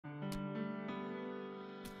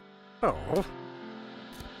Oh.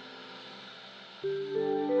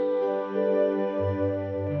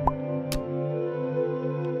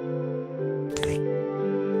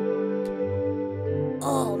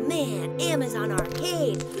 Oh man, Amazon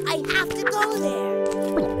Arcade! I have to go there!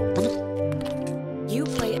 You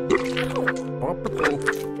play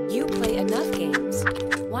enough games.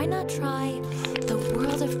 Why not try the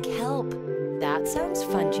World of Kelp? That sounds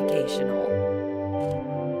fun-educational.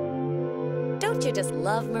 Don't you just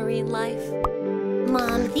love marine life?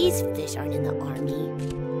 Mom, these fish aren't in the army.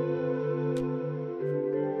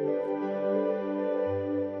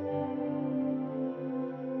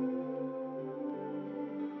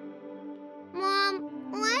 Mom,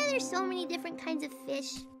 why are there so many different kinds of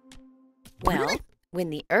fish? Well, when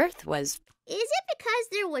the Earth was... Is it because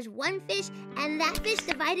there was one fish and that fish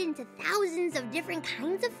divided into thousands of different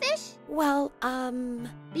kinds of fish? Well,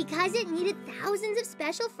 Because it needed thousands of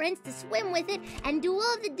special friends to swim with it and do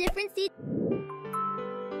all of the different seeds.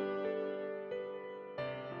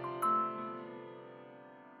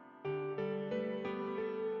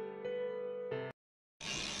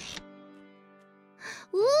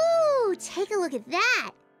 Ooh, take a look at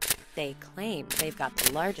that. They claim they've got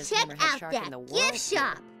the largest Check hammerhead out shark that in the world. gift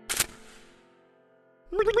shop.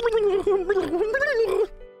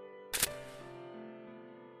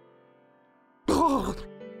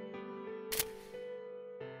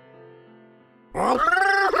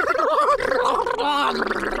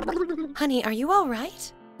 Honey, are you all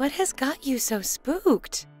right? What has got you so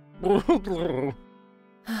spooked?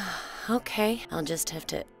 Okay, I'll just have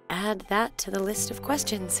to add that to the list of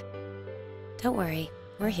questions. Don't worry,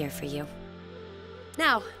 we're here for you.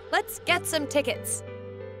 Now, let's get some tickets.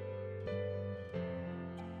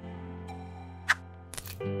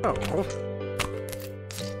 Oh.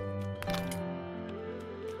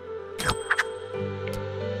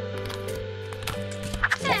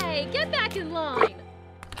 Hey, get back in line!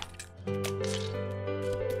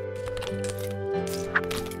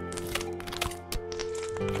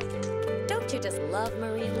 Don't you just love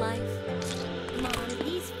marine life? Mom,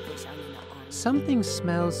 these fish aren't in the army. Something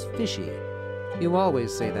smells fishy. You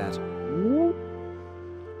always say that.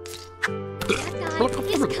 That guy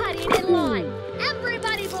is cutting in line!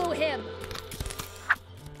 Everybody boo him!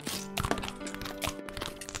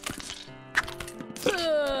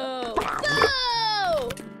 Boo!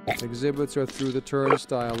 Boo! Exhibits are through the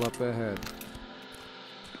turnstile up ahead.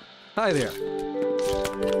 Hi there.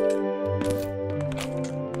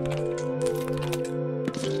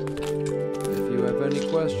 If you have any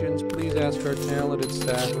questions, please ask our talented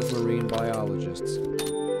staff of marine biologists.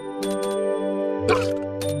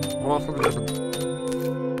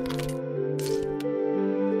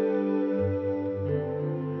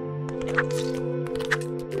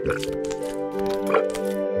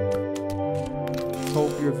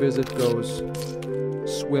 Hope your visit goes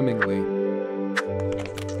swimmingly.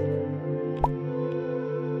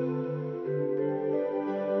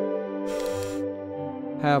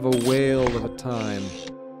 Have a whale of a time.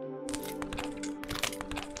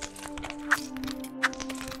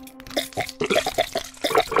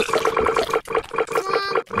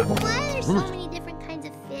 Mom, why are there so many different kinds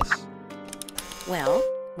of fish? Well,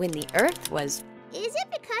 when the Earth was... Is it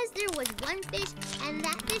because there was one fish and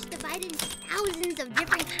that fish divided into thousands of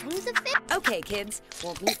different kinds of fish? Okay, kids,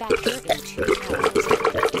 we'll meet back here in 2 hours.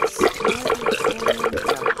 Explore the aquarium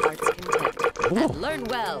to our heart's content. And learn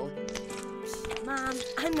well. Mom,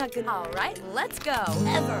 I'm not gonna... All right, let's go.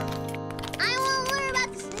 Ever. I want to learn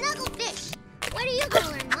about the snugglefish. What are you going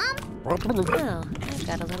to learn, Mom? Well, I've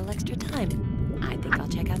got a little extra time. I think I'll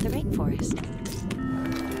check out the rainforest.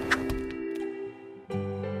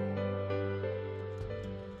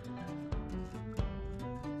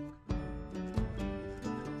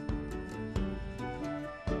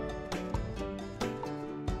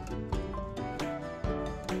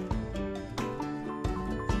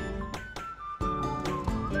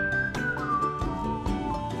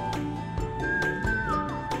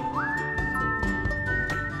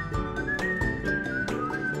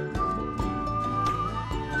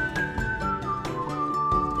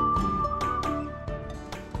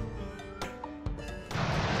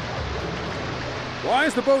 Why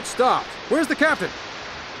is the boat stopped? Where's the captain?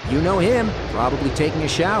 You know him, probably taking a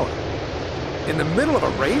shower. In the middle of a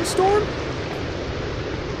rainstorm?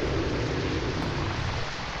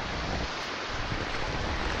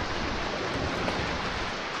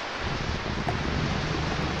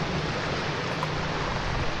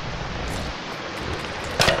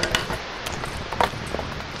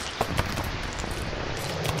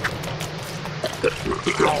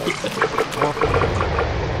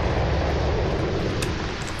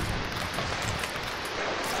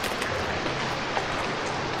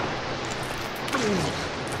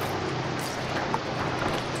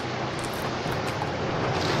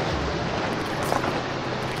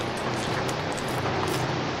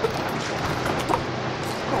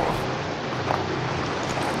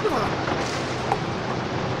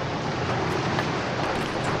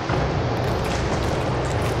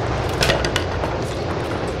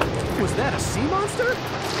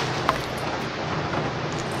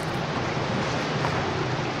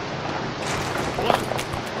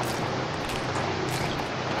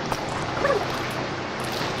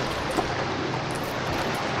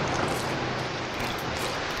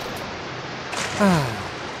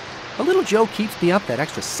 Little Joe keeps me up that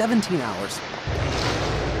extra 17 hours.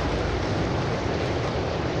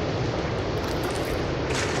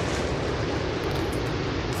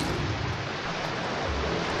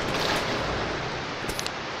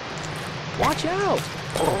 Watch out!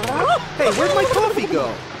 Hey, where'd my coffee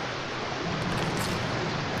go?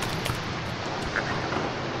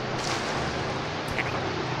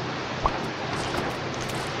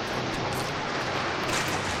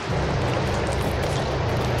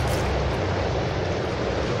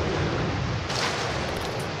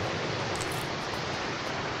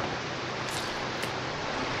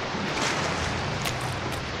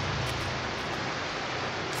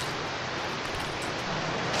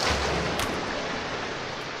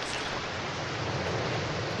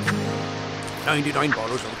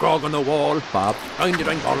 $99 of grog on the wall. Bob.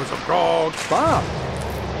 $99 of grog. Bob!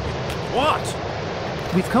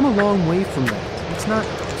 What? We've come a long way from that. Let's not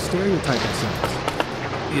stereotype ourselves.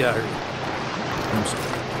 Yeah, I'm sorry.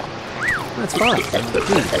 That's fine.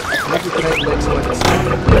 Please, make your peg legs like a snake.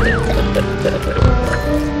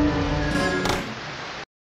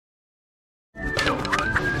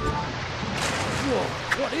 Whoa,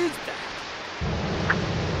 what is that?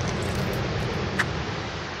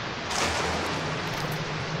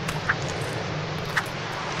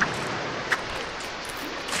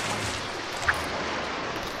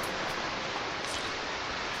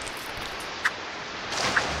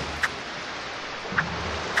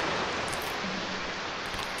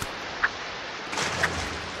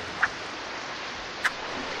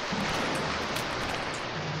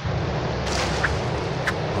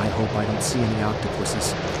 I hope I don't see any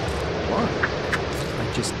octopuses. Why?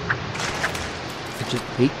 I just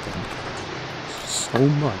hate them so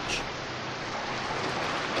much.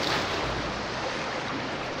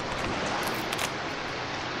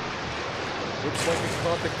 Looks like we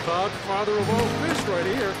caught the godfather of all fish right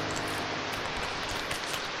here.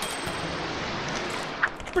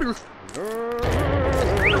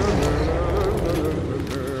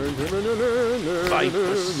 By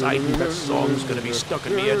Poseidon, that song's gonna be stuck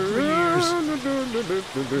in me head for years.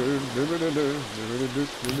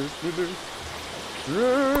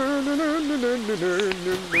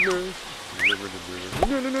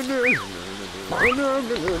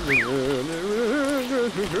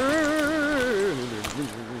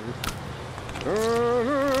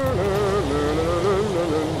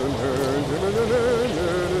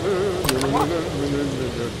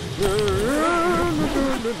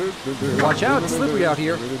 Watch out, it's slippery out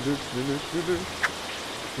here.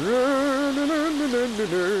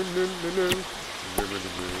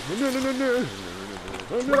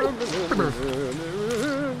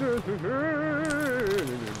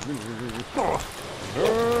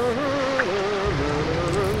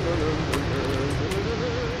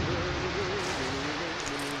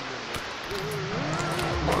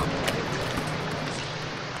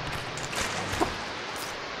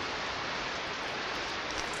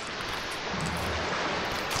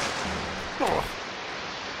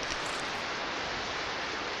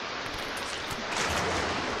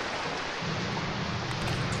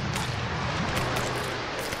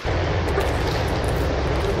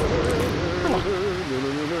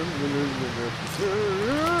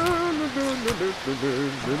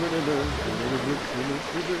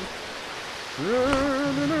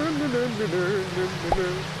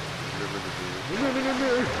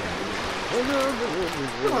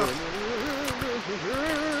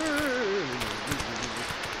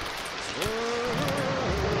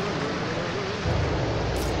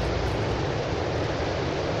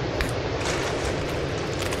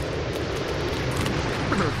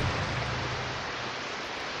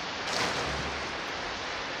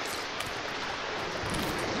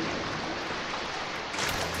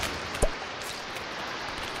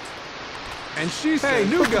 And she said, Hey,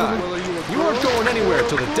 new guy, "Well, are you aren't going anywhere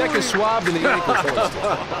till the deck is swabbed and the ankles hoisted.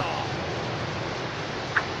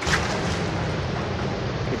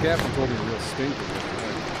 The captain told me a real stinker.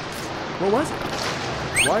 What was it?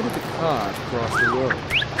 Why did the cod cross the road?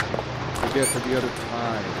 To get to the other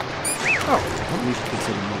tide. Oh, we should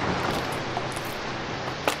consider moving.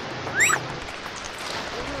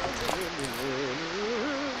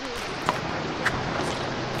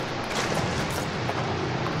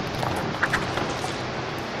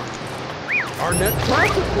 Our net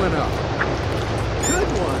profit went up. Good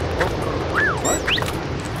one. What?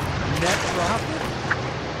 Net profit?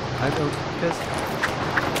 I don't,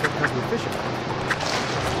 because we're fishing.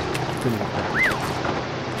 Couldn't have done it.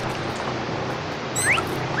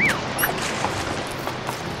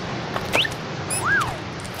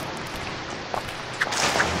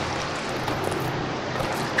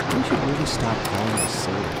 We should really stop calling us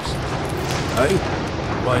sailors. Hey?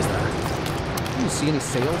 Why is that? Do you see any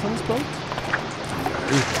sails on this boat? I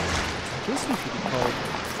guess we should be called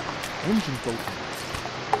engine boatmen.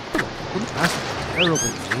 That's a terrible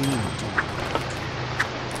name.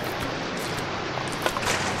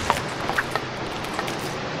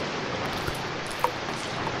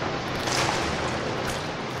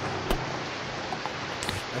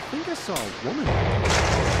 I think I saw a woman. I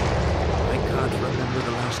can't remember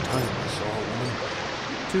the last time I saw a woman.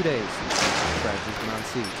 2 days. Bradley's been on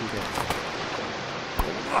sea 2 days.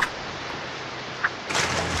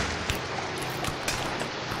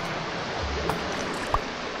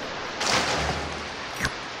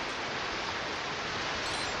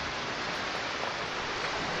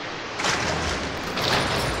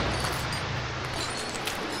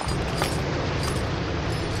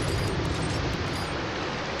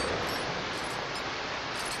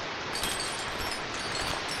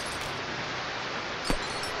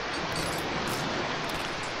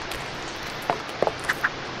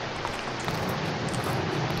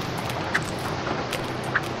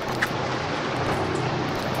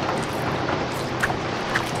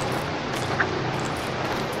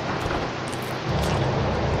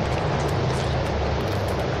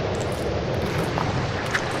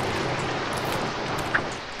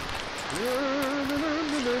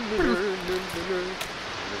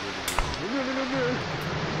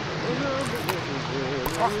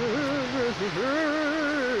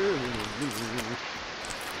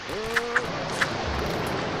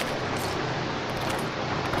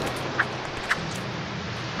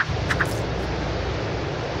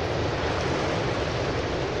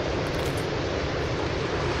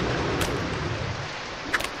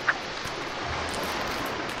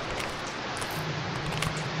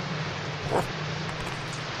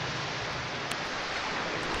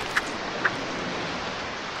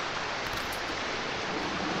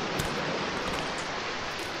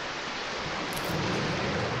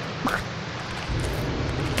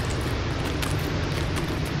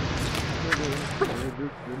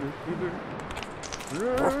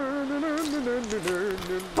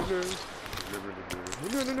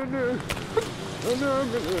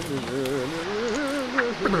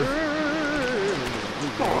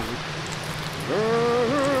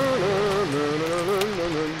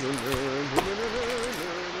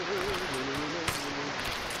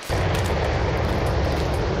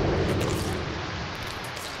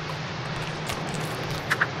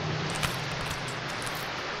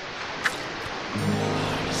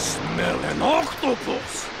 Smell an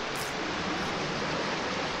octopus!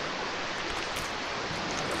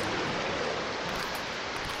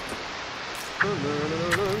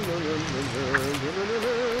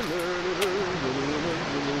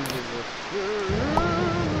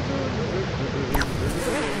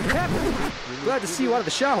 Glad to see you out of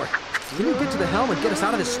the shower. Can you get to the helm and get us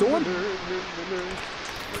out of this storm?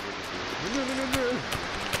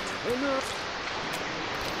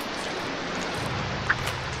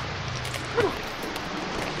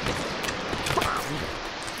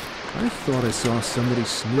 I thought I saw somebody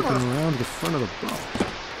sneaking around the front of the boat.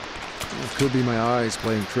 It could be my eyes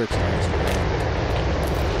playing tricks on us.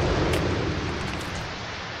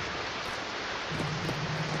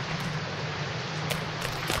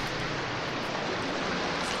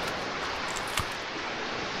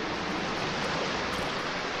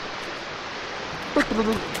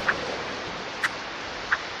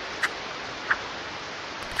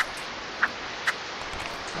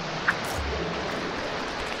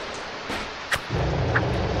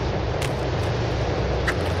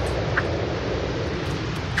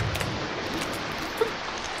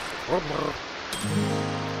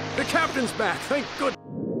 The captain's back, thank goodness.